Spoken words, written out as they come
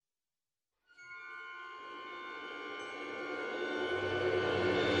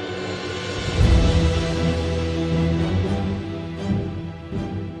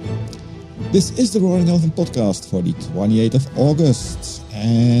This is the Roaring Elephant podcast for the 28th of August,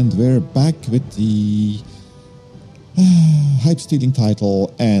 and we're back with the hype-stealing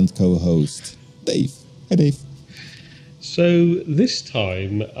title and co-host, Dave. Hey, Dave. So this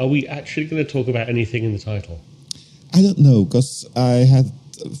time, are we actually going to talk about anything in the title? I don't know, because I had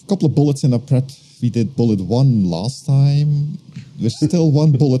a couple of bullets in our prep. We did bullet 1 last time. We're still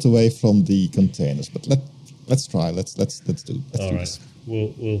one bullet away from the containers, but let's try. Let's do this.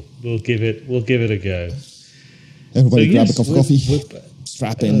 We'll give it a go. Everybody grab a cup of coffee.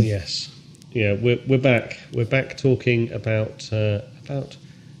 Strap in. Oh yes, yeah. We're back. We're back talking about. I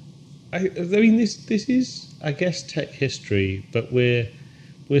mean, this is, I guess, tech history, but we're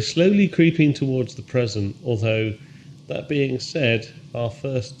slowly creeping towards the present. Although, that being said, our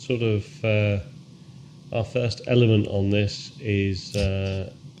first element on this is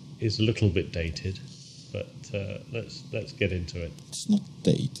a little bit dated. But let's get into it. It's not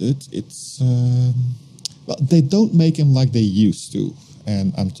dated. It's well, they don't make them like they used to,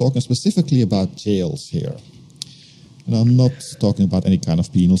 and I'm talking specifically about jails here. And I'm not talking about any kind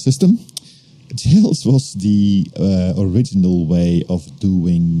of penal system. Jails was the original way of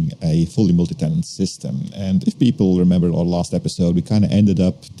doing a fully multi-tenant system. And if people remember our last episode, we kind of ended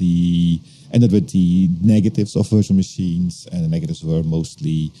with the negatives of virtual machines, and the negatives were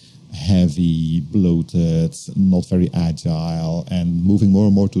mostly heavy, bloated, not very agile, and moving more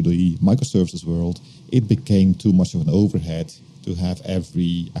and more to the microservices world, it became too much of an overhead to have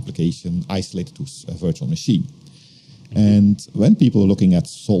every application isolated to a virtual machine. Mm-hmm. And when people are looking at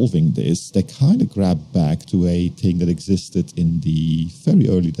solving this, they kind of grab back to a thing that existed in the very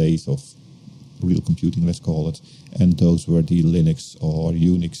early days of real computing, let's call it, and those were the Linux or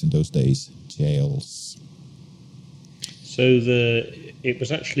Unix in those days, jails. So it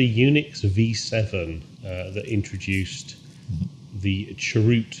was actually Unix v7 that introduced the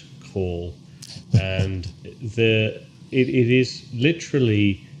chroot call, and it is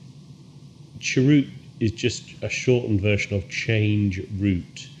literally, chroot is just a shortened version of change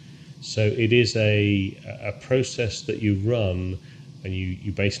root. So it is a process that you run, and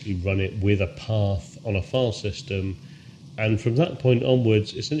you basically run it with a path on a file system, and from that point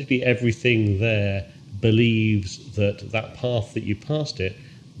onwards, essentially everything there believes that path that you passed it,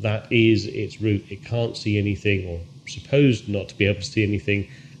 that is its root. It can't see anything, or supposed not to be able to see anything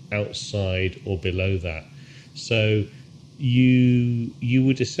outside or below that. So you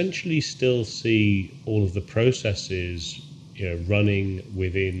would essentially still see all of the processes, running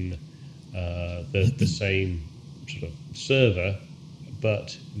within the same sort of server,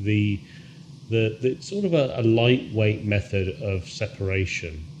 but the sort of a lightweight method of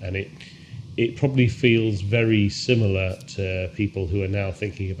separation, and it probably feels very similar to people who are now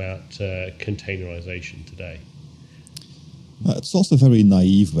thinking about containerization today. It's also a very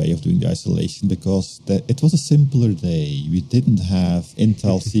naive way of doing the isolation, because it was a simpler day. We didn't have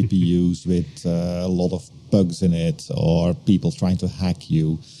Intel CPUs with a lot of bugs in it, or people trying to hack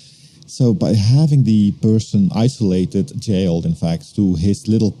you. So by having the person isolated, jailed, in fact, to his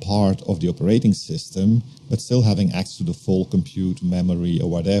little part of the operating system, but still having access to the full compute memory or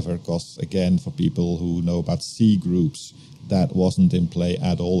whatever, because, again, for people who know about C groups, that wasn't in play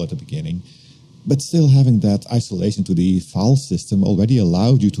at all at the beginning. But still having that isolation to the file system already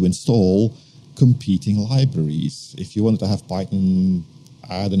allowed you to install competing libraries. If you wanted to have Python,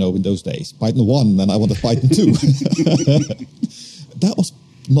 I don't know, in those days, Python 1, and I wanted Python 2. That was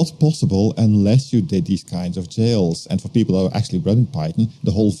not possible unless you did these kinds of jails. And for people who are actually running Python,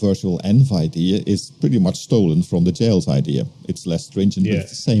 the whole virtual env idea is pretty much stolen from the jails idea. It's less stringent, but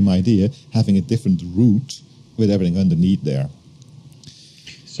it's the same idea, having a different root with everything underneath there.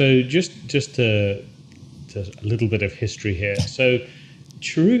 So just a little bit of history here. So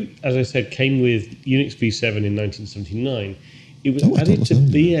chroot, as I said, came with Unix v7 in 1979. It was added to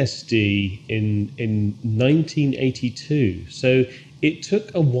BSD in 1982. So it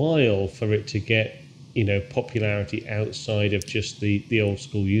took a while for it to get, popularity outside of just the old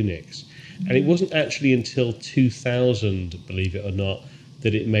school Unix. And it wasn't actually until 2000, believe it or not,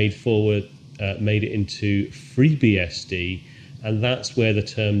 that it made it into FreeBSD, and that's where the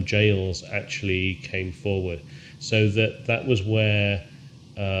term jails actually came forward. So that was where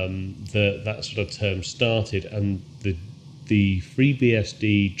that sort of term started, and the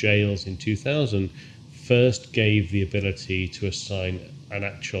FreeBSD jails in 2000 first gave the ability to assign an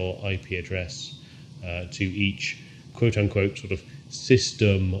actual IP address to each quote-unquote sort of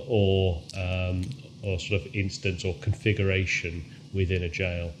system or sort of instance or configuration within a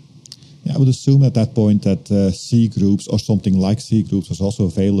jail. Yeah, I would assume at that point that C groups or something like C groups was also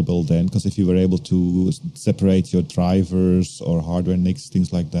available then, because if you were able to separate your drivers or hardware NICs,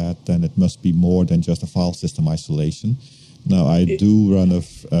 things like that, then it must be more than just a file system isolation. Now, I do run a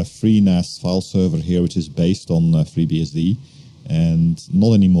FreeNAS file server here, which is based on FreeBSD, and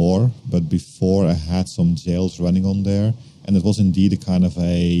not anymore, but before I had some jails running on there, and it was indeed a kind of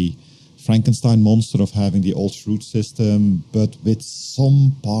a Frankenstein monster of having the old root system, but with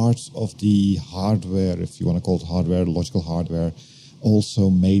some parts of the hardware, if you want to call it hardware, logical hardware, also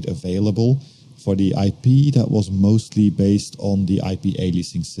made available for the IP that was mostly based on the IP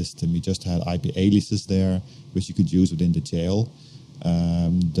aliasing system. You just had IP aliases there, which you could use within the jail.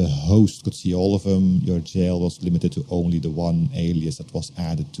 The host could see all of them. Your jail was limited to only the one alias that was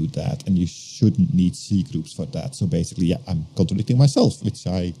added to that, and you shouldn't need C groups for that. So basically, yeah, I'm contradicting myself, which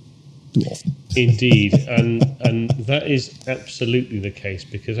I do often. Indeed, and that is absolutely the case,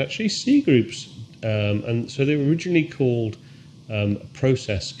 because actually C groups, and so they were originally called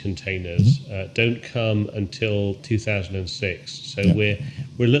process containers, don't come until 2006. So we're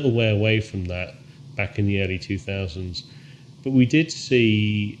a little way away from that back in the early 2000s. But we did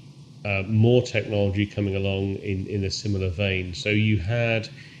see more technology coming along in a similar vein. So you had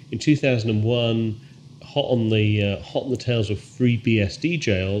in 2001, hot on the tails of FreeBSD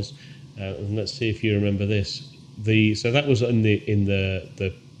jails. And let's see if you remember this. So that was in the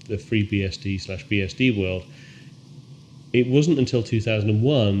FreeBSD/BSD world. It wasn't until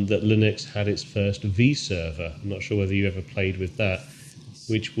 2001 that Linux had its first vServer. I'm not sure whether you ever played with that,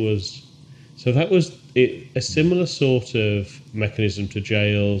 which was. So that was a similar sort of mechanism to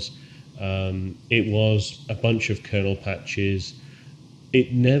jails. It was a bunch of kernel patches.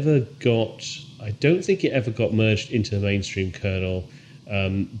 It never got, I don't think it ever got merged into the mainstream kernel,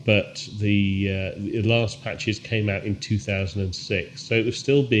 but the last patches came out in 2006. So it was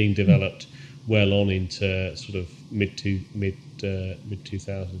still being developed well on into sort of mid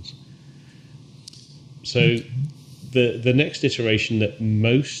 2000s. So the next iteration that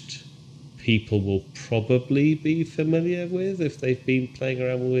most people will probably be familiar with if they've been playing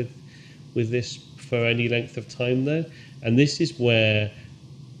around with this for any length of time, though, and this is where,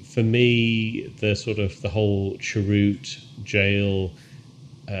 for me, the whole chroot, jail,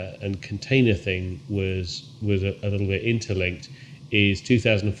 and container thing was a little bit interlinked. Is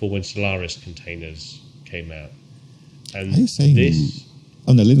 2004 when Solaris containers came out, and are you saying this?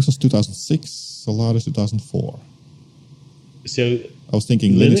 Oh no, Linux was 2006, Solaris 2004. So I was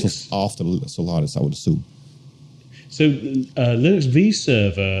thinking Linux was after Solaris, I would assume. So Linux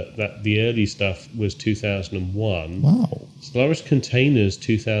vServer, that the early stuff was 2001. Wow. Solaris Containers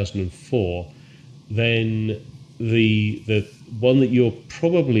 2004. Then the one that you're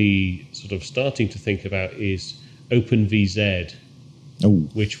probably sort of starting to think about is OpenVZ,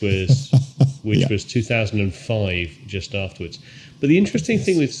 which was was 2005, just afterwards. But the interesting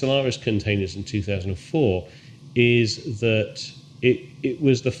thing with Solaris Containers in 2004 is that it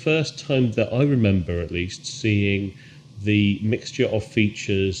was the first time that I remember, at least, seeing the mixture of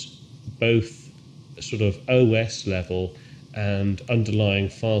features, both sort of OS level and underlying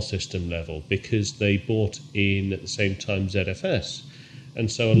file system level, because they brought in at the same time ZFS. And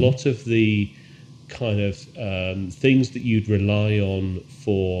so a lot of the kind of things that you'd rely on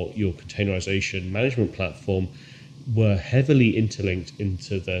for your containerization management platform were heavily interlinked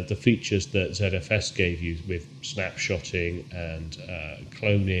into the features that ZFS gave you, with snapshotting and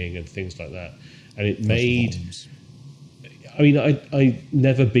cloning and things like that. And it made... I mean, I've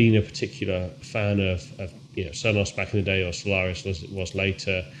never been a particular fan of Sonos back in the day, or Solaris as it was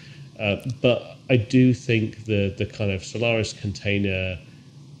later. But I do think the kind of Solaris container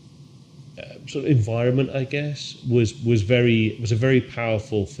sort of environment, I guess, was a very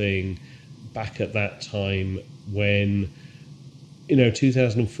powerful thing back at that time, when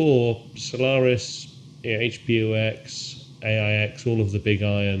 2004 Solaris, HPUX, AIX, all of the big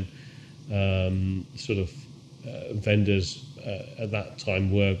iron vendors at that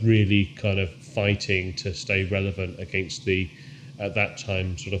time were really kind of fighting to stay relevant against at that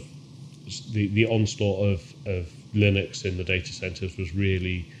time sort of the onslaught of Linux in the data centers was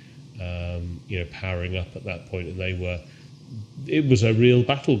really powering up at that point, and it was a real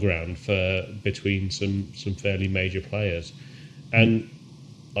battleground between some fairly major players. And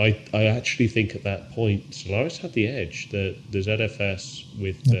I actually think at that point Solaris had the edge. The ZFS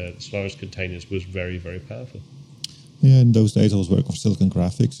with the Solaris containers was very, very powerful. Yeah, in those days I was working for Silicon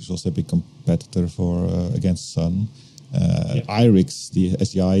Graphics, which was a big competitor against Sun. IRIX, the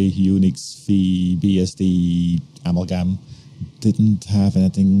SDI, Unix, V, BSD, Amalgam, didn't have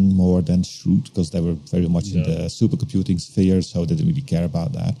anything more than Shroot because they were very much in the supercomputing sphere, so they didn't really care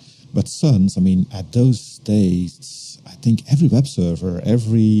about that. But Suns, I mean, at those days, I think every web server,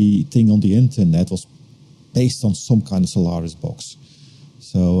 everything on the internet was based on some kind of Solaris box.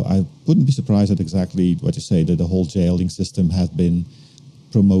 So I wouldn't be surprised at exactly what you say, that the whole jailing system has been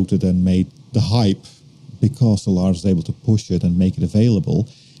promoted and made the hype because Solaris was able to push it and make it available.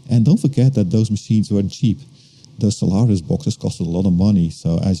 And don't forget that those machines weren't cheap. The Solaris boxes costed a lot of money.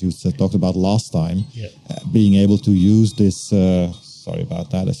 So as you talked about last time, being able to use this, sorry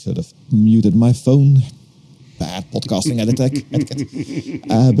about that, I should have muted my phone. Bad podcasting etiquette.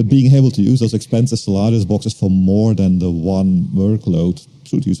 But being able to use those expensive Solaris boxes for more than the one workload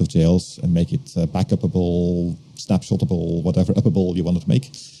through the use of jails and make it backupable, snapshotable, whatever upable you wanted to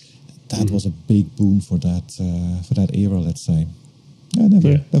make, that was a big boon for that era, let's say. I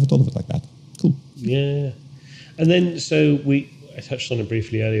never thought of it like that. Cool. Yeah. And then, I touched on it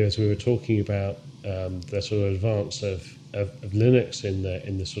briefly earlier as we were talking about the sort of advance of Linux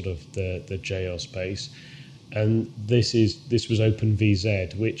in the sort of the jail space, and this was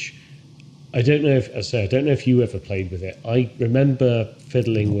OpenVZ, which I don't know if you ever played with it. I remember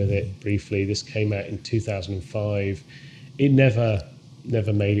fiddling with it briefly. This came out in 2005. It never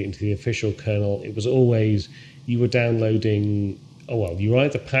made it into the official kernel. It was always you were downloading. Oh well, you were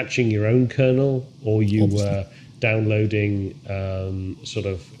either patching your own kernel or you were downloading sort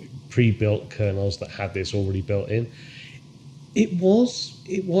of pre-built kernels that had this already built in. It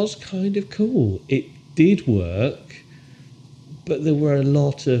was kind of cool. It did work, but there were a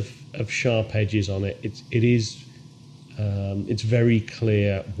lot of sharp edges on it. It's very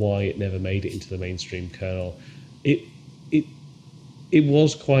clear why it never made it into the mainstream kernel. It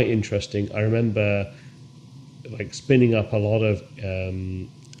was quite interesting. I remember like spinning up a lot of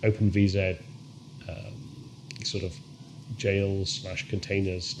OpenVZ sort of jails /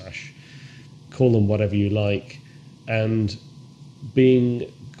 containers / call them whatever you like, and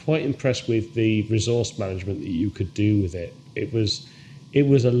being quite impressed with the resource management that you could do with it. It was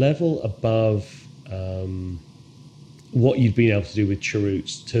a level above what you'd been able to do with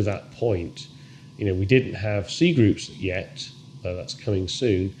Cheroots to that point. You know, we didn't have C groups yet, though that's coming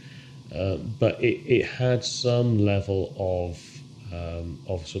soon. But it had some level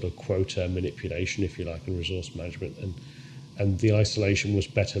of sort of quota manipulation, if you like, and resource management, and the isolation was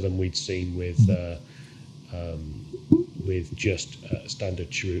better than we'd seen with just standard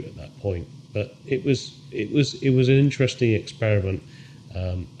Cheroot at that point. But it was an interesting experiment.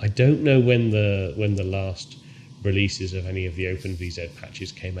 I don't know when the last releases of any of the OpenVZ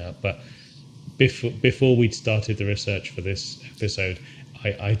patches came out, but before we'd started the research for this episode,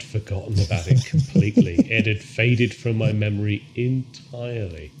 I'd forgotten about it completely. It had faded from my memory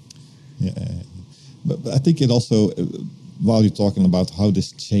entirely. Yeah, but I think it also, while you're talking about how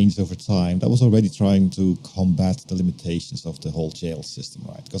this changed over time, that was already trying to combat the limitations of the whole jail system,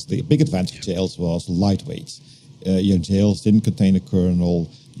 right? Because the big advantage of jails was lightweight. Your jails didn't contain a kernel,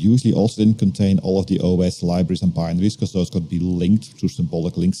 usually also didn't contain all of the OS libraries and binaries, because those could be linked through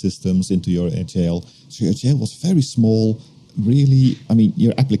symbolic link systems into your jail. So your jail was very small. Really, I mean,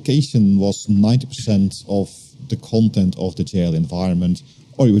 your application was 90% of the content of the jail environment,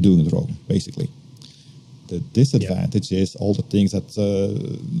 or you were doing it wrong, basically. The disadvantage is all the things that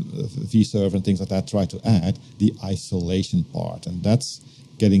vServer and things like that try to add, the isolation part. And that's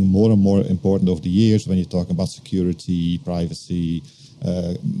getting more and more important over the years when you're talking about security, privacy,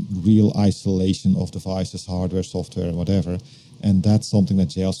 real isolation of devices, hardware, software, and whatever. And that's something that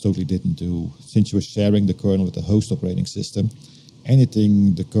jails totally didn't do. Since you were sharing the kernel with the host operating system,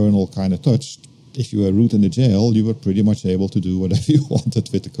 anything the kernel kind of touched, if you were root in the jail, you were pretty much able to do whatever you wanted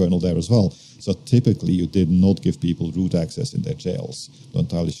with the kernel there as well. So typically, you did not give people root access in their jails. Not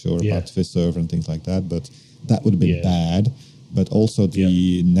entirely sure about vServer and things like that, but that would have been bad. But also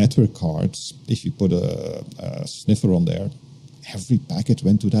the network cards, if you put a sniffer on there, every packet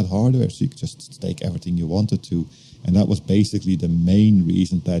went to that hardware, so you could just take everything you wanted to. And that was basically the main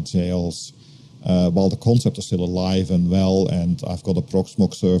reason that jails, while the concept is still alive and well, and I've got a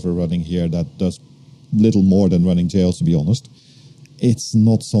Proxmox server running here that does little more than running jails, to be honest, it's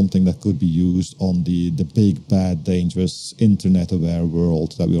not something that could be used on the big, bad, dangerous, internet-aware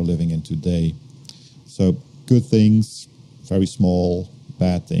world that we are living in today. So good things, very small,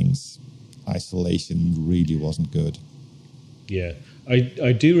 bad things. Isolation really wasn't good. Yeah,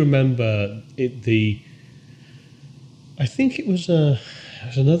 I do remember it. I think it was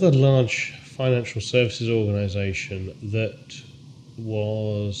another large financial services organization that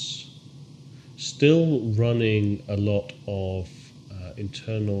was still running a lot of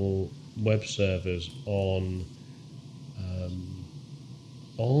internal web servers on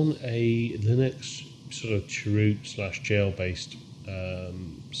on a Linux sort of chroot / jail based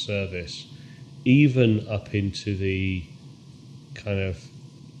service, even up into the kind of,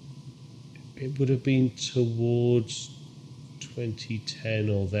 it would have been towards 2010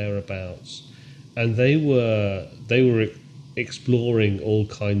 or thereabouts, and they were exploring all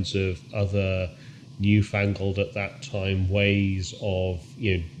kinds of other newfangled at that time ways of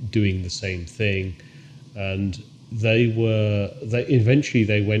doing the same thing, and they eventually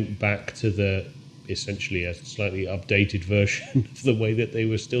they went back to the essentially a slightly updated version of the way that they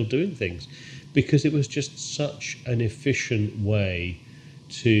were still doing things, because it was just such an efficient way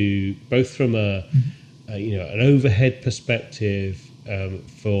to, both from an overhead perspective,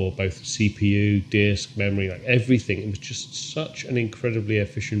 for both CPU, disk, memory, like everything. It was just such an incredibly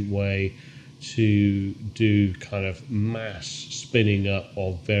efficient way to do kind of mass spinning up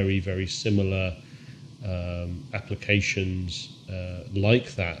of very, very similar applications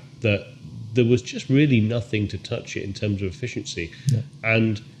like that there was just really nothing to touch it in terms of efficiency.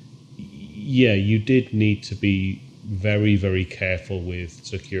 And you did need to be very, very careful with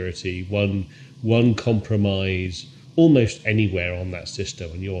security. One compromise almost anywhere on that system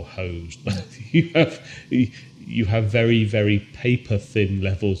and you're hosed. you have very, very paper thin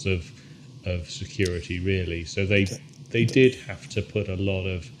levels of security, really. So they did have to put a lot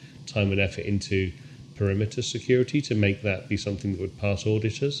of time and effort into perimeter security to make that be something that would pass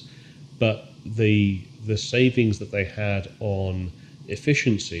auditors. But the savings that they had on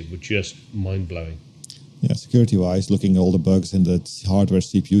efficiency were just mind-blowing. Yeah, security-wise, looking at all the bugs in the hardware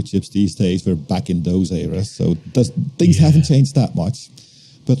CPU chips these days, we're back in those eras. So things haven't changed that much.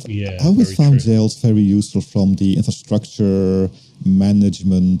 But I always found jails very useful from the infrastructure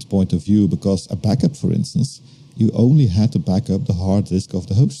management point of view, because a backup, for instance, you only had to back up the hard disk of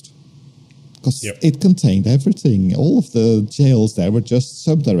the host. Because it contained everything. All of the jails there were just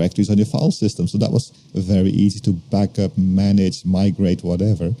subdirectories on your file system. So that was very easy to back up, manage, migrate,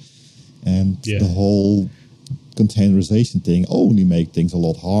 whatever. And the whole containerization thing only made things a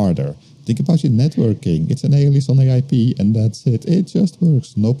lot harder. Think about your networking. It's an alias on the IP, and that's it. It just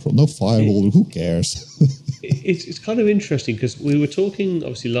works. No firewall. Who cares? It's kind of interesting, because we were talking,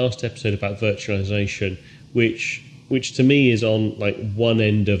 obviously, last episode about virtualization, which to me is on like one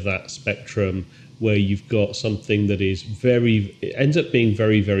end of that spectrum, where you've got something that is it ends up being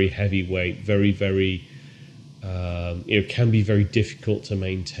very, very heavyweight, very, very, can be very difficult to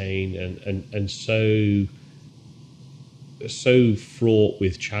maintain, and so fraught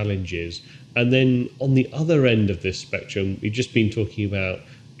with challenges. And then on the other end of this spectrum, we've just been talking about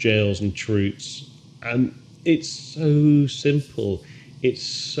jails and chroots, and it's so simple, it's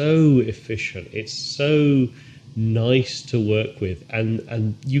so efficient, it's so nice to work with, and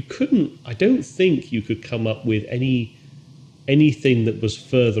I don't think you could come up with anything that was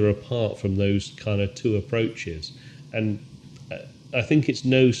further apart from those kind of two approaches. And I think it's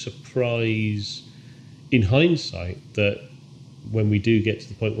no surprise in hindsight that when we do get to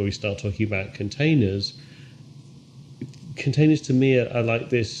the point where we start talking about containers to me are like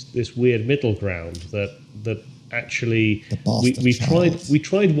this weird middle ground that actually we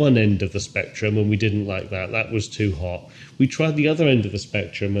tried one end of the spectrum and we didn't like that was too hot. We tried the other end of the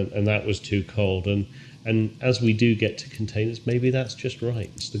spectrum and that was too cold, and as we do get to containers, maybe that's just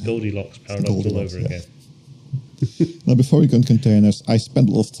right. It's the Goldilocks paradox all over again. Now, before we go on containers, I spent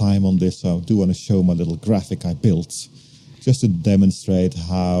a lot of time on this, so I do want to show my little graphic I built just to demonstrate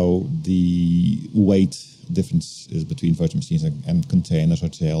how the weight difference is between virtual machines and containers or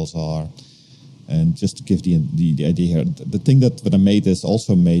jails are. And just to give the idea here, the thing that when I made this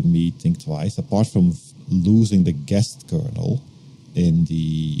also made me think twice. Apart from losing the guest kernel in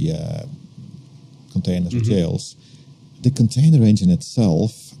the containers or jails, the container engine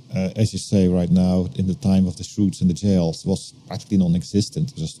itself, as you say right now, in the time of the chroots and the jails, was practically non-existent.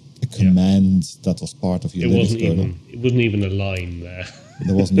 It was just a command that was part of your Linux kernel. It wasn't even a line there.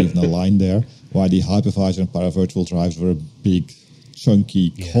 There wasn't even a line there. While the hypervisor and paravirtual drives were a big,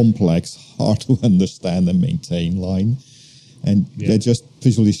 chunky, complex, hard to understand and maintain line. And they're just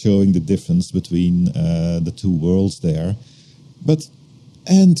visually showing the difference between the two worlds there.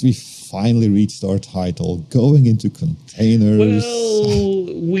 And we finally reached our title, going into containers.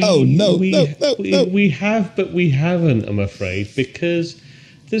 Well, we have, but we haven't, I'm afraid, because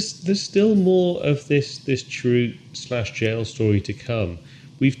there's still more of this chroot / jail story to come.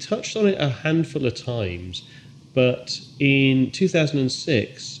 We've touched on it a handful of times, but in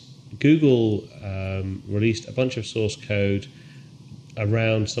 2006, Google released a bunch of source code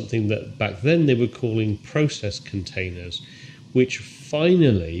around something that back then they were calling process containers, which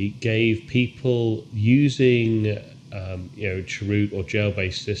finally gave people using Chroot or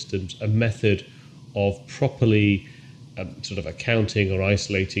jail-based systems a method of properly sort of accounting or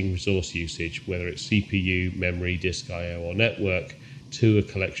isolating resource usage, whether it's CPU, memory, disk I/O, or network, to a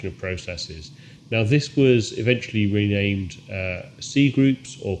collection of processes. Now, this was eventually renamed C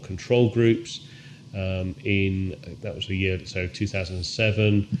groups or control groups that was the year, so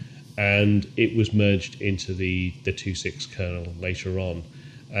 2007, and it was merged into the 2.6 kernel later on.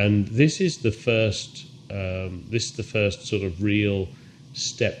 And this is the first sort of real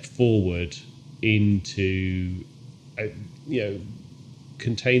step forward into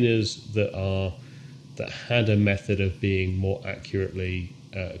containers that had a method of being more accurately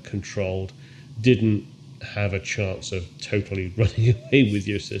controlled, didn't have a chance of totally running away with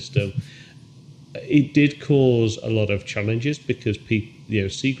your system. It did cause a lot of challenges because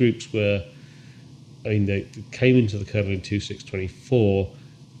C groups they came into the kernel in 2.6.24.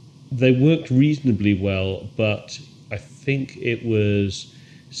 They worked reasonably well, but I think it was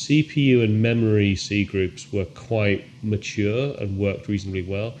CPU and memory C groups were quite mature and worked reasonably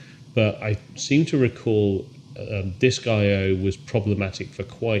well. But I seem to recall disk I/O was problematic for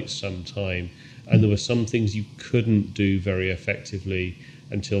quite some time, and there were some things you couldn't do very effectively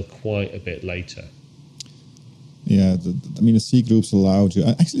until quite a bit later. Yeah, the C groups allowed you.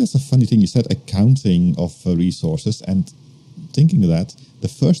 Actually, that's a funny thing. You said accounting of resources, and thinking of that, the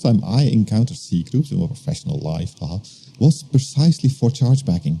first time I encountered C groups in my professional life was precisely for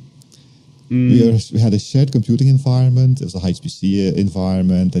chargebacking. We had a shared computing environment. It was a HPC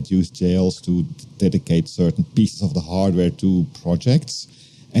environment that used jails to dedicate certain pieces of the hardware to projects.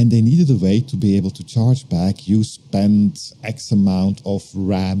 And they needed a way to be able to charge back. You spent X amount of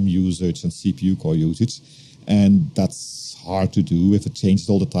RAM usage and CPU core usage. And that's hard to do if it changes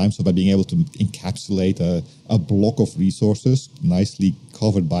all the time. So by being able to encapsulate a block of resources nicely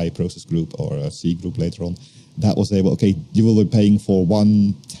covered by a process group or a C group later on, that was able, okay, you will be paying for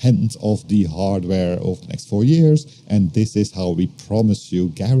 1/10 of the hardware over the next 4 years, and this is how we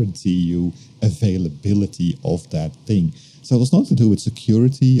guarantee you availability of that thing. So it was not to do with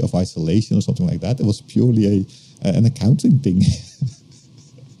security of isolation or something like that. It was purely an accounting thing.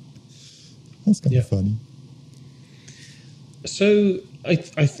 That's kind of funny. So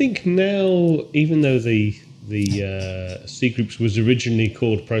I think now, even though the C groups was originally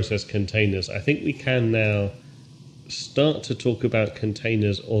called process containers, I think we can now start to talk about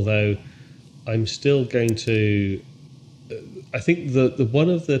containers, although I'm still going to... I think the one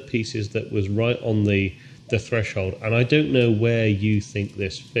of the pieces that was right on the threshold, and I don't know where you think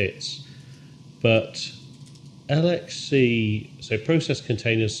this fits, but LXC, so process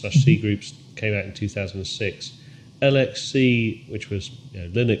containers / C groups came out in 2006. LXC, which was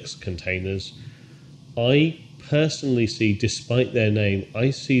Linux containers, I personally see, despite their name,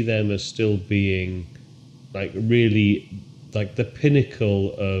 I see them as still being really the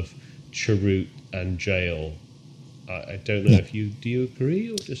pinnacle of Chroot and jail. I don't know if do you agree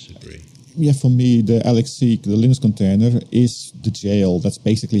or disagree? Yeah, for me, the LXC, the Linux container, is the jail. That's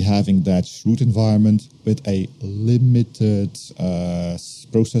basically having that Chroot environment with a limited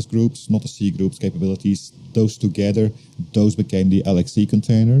process groups, not the C groups capabilities. Those together, those became the LXC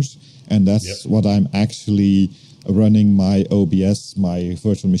containers. And that's what I'm actually running my OBS, my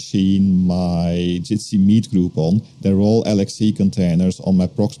virtual machine, my Jitsi Meet group on. They're all LXC containers on my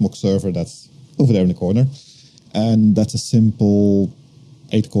Proxmox server that's over there in the corner. And that's a simple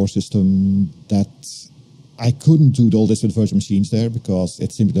 8-core system that I couldn't do all this with virtual machines there because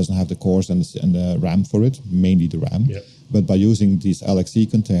it simply doesn't have the cores and the RAM for it, mainly the RAM. Yep. But by using these LXC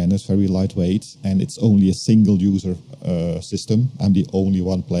containers, very lightweight, and it's only a single user system. I'm the only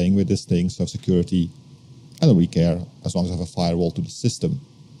one playing with this thing, so security, I don't really care as long as I have a firewall to the system.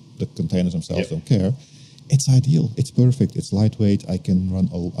 The containers themselves don't care. It's ideal. It's perfect. It's lightweight. I can run.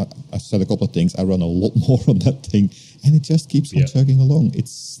 I've said a couple of things. I run a lot more on that thing, and it just keeps on chugging along.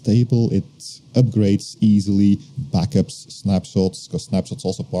 It's stable. It upgrades easily. Backups, snapshots, because snapshots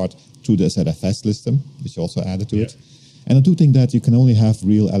also part through the ZFS system, which also added to it. And I do think that you can only have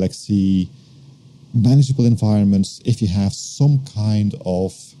real LXC manageable environments if you have some kind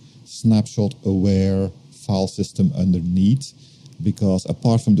of snapshot-aware file system underneath, because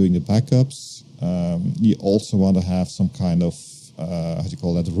apart from doing the backups, you also want to have some kind of,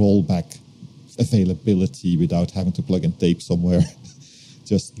 rollback availability without having to plug and tape somewhere.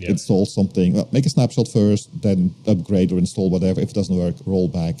 Just install something, make a snapshot first, then upgrade or install whatever. If it doesn't work, roll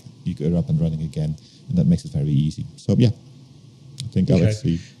back, you go up and running again. And that makes it very easy. So, I think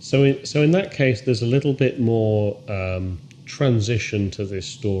LXC. So in that case, there's a little bit more transition to this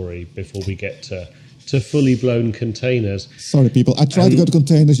story before we get to fully blown containers. Sorry, people. I tried to go to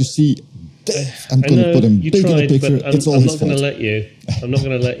containers. You see, I'm going to put him you big in the tried, picture. but It's all I'm his not going to fault. let you. I'm not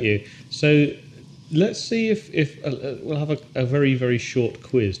going to let you. So let's see if we'll have a very, very short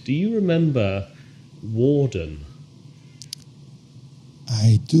quiz. Do you remember Warden?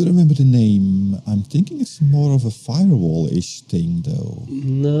 I do remember the name. I'm thinking it's more of a firewall-ish thing, though.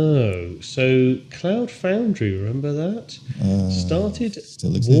 No. So Cloud Foundry, remember that? Started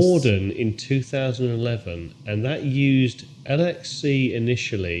still exists. Warden in 2011, and that used LXC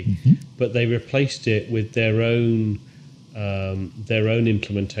initially, but they replaced it with their own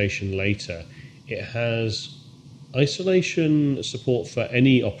implementation later. It has isolation support for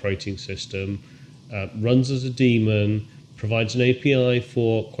any operating system, runs as a daemon, provides an API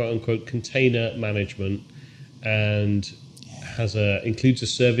for quote-unquote container management, and includes a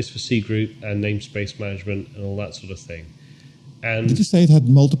service for cgroup and namespace management and all that sort of thing. And did you say it had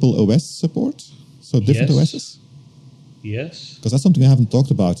multiple OS support? So different Yes. OSs? yes, Because that's something I haven't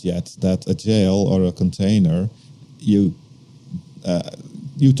talked about yet, that a jail or a container, I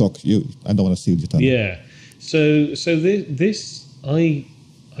don't want to steal your thunder. yeah. So this I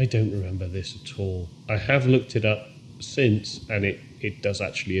don't remember this at all. I have looked it up since, and it does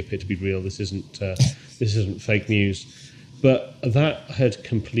actually appear to be real. This isn't fake news, but that had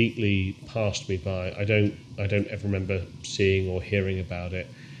completely passed me by. I don't ever remember seeing or hearing about it.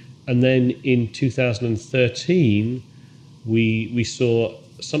 And then in 2013, we saw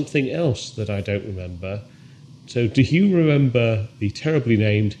something else that I don't remember. So do you remember the terribly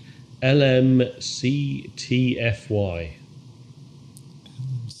named LMCTFY?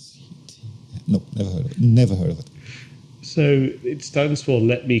 No, never heard of it. So it stands for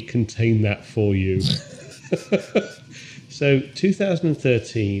Let Me Contain That For You. So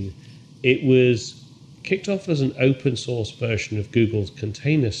 2013, it was kicked off as an open source version of Google's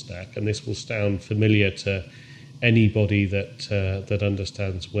container stack, and this will sound familiar to anybody that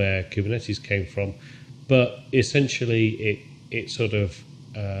understands where Kubernetes came from. But essentially, it sort of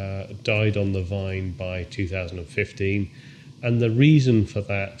died on the vine by 2015. And the reason for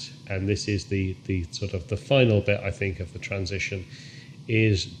that, and this is the sort of the final bit, I think, of the transition,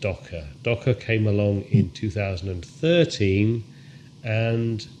 is Docker. Docker came along in 2013,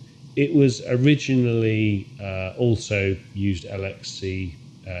 and it was originally also used LXC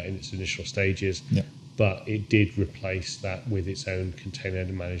in its initial stages, but it did replace that with its own container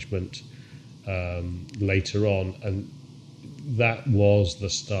management later on, and that was the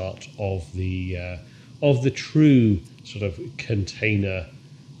start of the true sort of container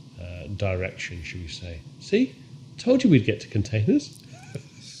direction, should we say. See? Told you we'd get to containers.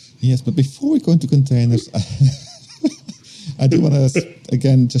 Yes, but before we go into containers, I do want to,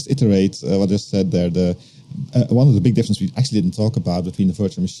 again, just iterate what I just said there. One of the big differences we actually didn't talk about between the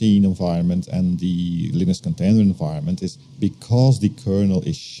virtual machine environment and the Linux container environment is because the kernel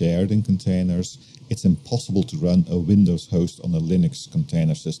is shared in containers, it's impossible to run a Windows host on a Linux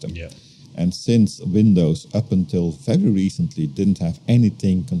container system. Yeah. And since Windows, up until very recently, didn't have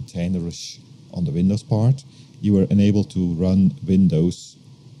anything containerish on the Windows part, you were unable to run Windows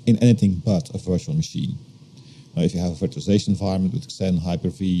in anything but a virtual machine. Now, if you have a virtualization environment with Xen,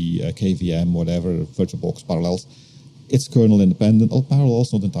 Hyper-V, KVM, whatever, VirtualBox, Parallels, it's kernel independent, or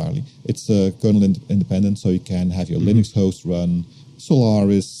Parallels, not entirely. It's kernel independent, so you can have your Linux host run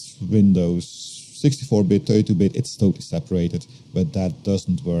Solaris, Windows, 64-bit, 32-bit, it's totally separated, but that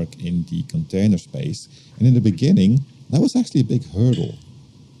doesn't work in the container space. And in the beginning, that was actually a big hurdle.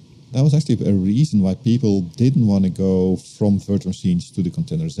 That was actually a reason why people didn't want to go from virtual machines to the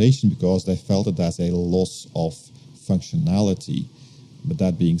containerization, because they felt that that's a loss of functionality. But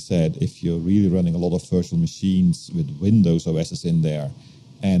that being said, if you're really running a lot of virtual machines with Windows OSs in there,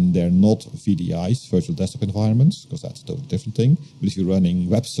 and they're not VDIs, virtual desktop environments, because that's a totally different thing. But if you're running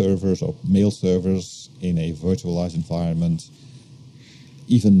web servers or mail servers in a virtualized environment,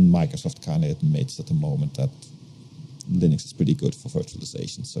 even Microsoft kind of admits at the moment that Linux is pretty good for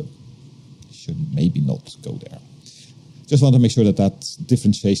virtualization, so you should maybe not go there. Just want to make sure that that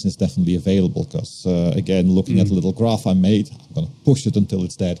differentiation is definitely available, because, again, looking at the little graph I made, I'm going to push it until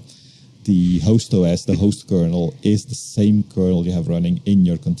it's dead. The host OS, the host kernel, is the same kernel you have running in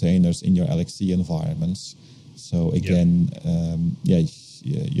your containers, in your LXC environments. So again,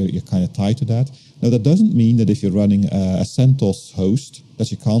 you're kind of tied to that. Now, that doesn't mean that if you're running a CentOS host, that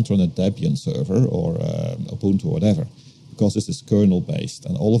you can't run a Debian server or Ubuntu or whatever, because this is kernel-based.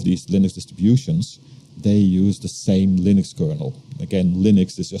 And all of these Linux distributions, they use the same Linux kernel. Again,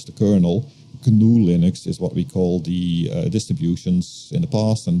 Linux is just a kernel. GNU Linux is what we call the distributions in the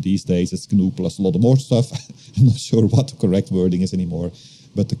past, and these days it's GNU plus a lot of more stuff. I'm not sure what the correct wording is anymore,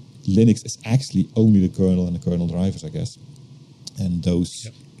 but the Linux is actually only the kernel and the kernel drivers, I guess. And those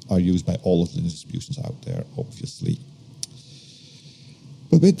are used by all of the distributions out there, obviously.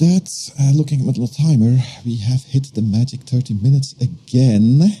 But with that, looking at my little timer, we have hit the magic 30 minutes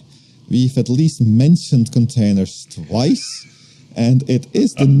again. We've at least mentioned containers twice, and it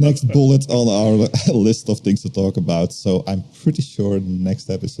is the next bullet on our list of things to talk about. So I'm pretty sure next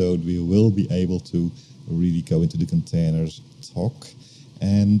episode we will be able to really go into the containers talk.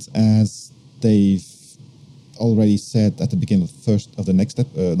 And as they've already said at the beginning of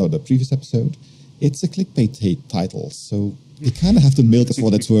the previous episode, it's a clickbait title. So you kind of have to milk us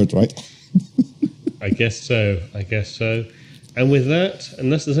for its word, right? I guess so. And with that,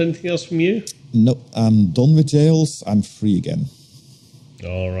 unless there's anything else from you? No, I'm done with jails. I'm free again.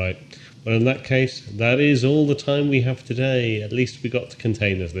 All right. Well, in that case, that is all the time we have today. At least we got to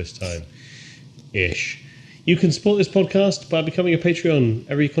containers this time. Ish. You can support this podcast by becoming a Patreon.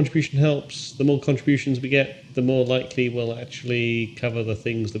 Every contribution helps. The more contributions we get, the more likely we'll actually cover the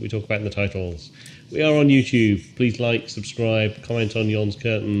things that we talk about in the titles. We are on YouTube. Please like, subscribe, comment on Jon's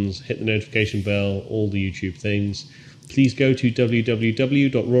Curtains, hit the notification bell, all the YouTube things. Please go to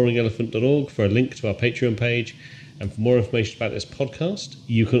www.roaringelephant.org for a link to our Patreon page. And for more information about this podcast,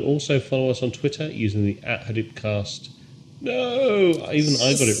 you can also follow us on Twitter using the @HadoopCast. No, even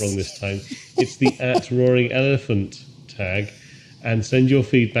I got it wrong this time. It's the @RoaringElephant tag. And send your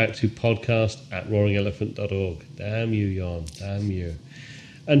feedback to podcast@roaringelephant.org. Damn you, Jon. Damn you.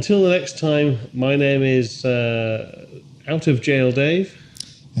 Until the next time, my name is Out of Jail Dave.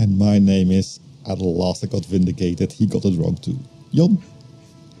 And my name is, at last I got vindicated. He got it wrong too. Jon.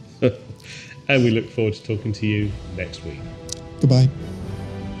 And we look forward to talking to you next week. Goodbye.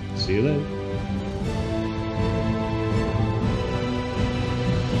 See you then.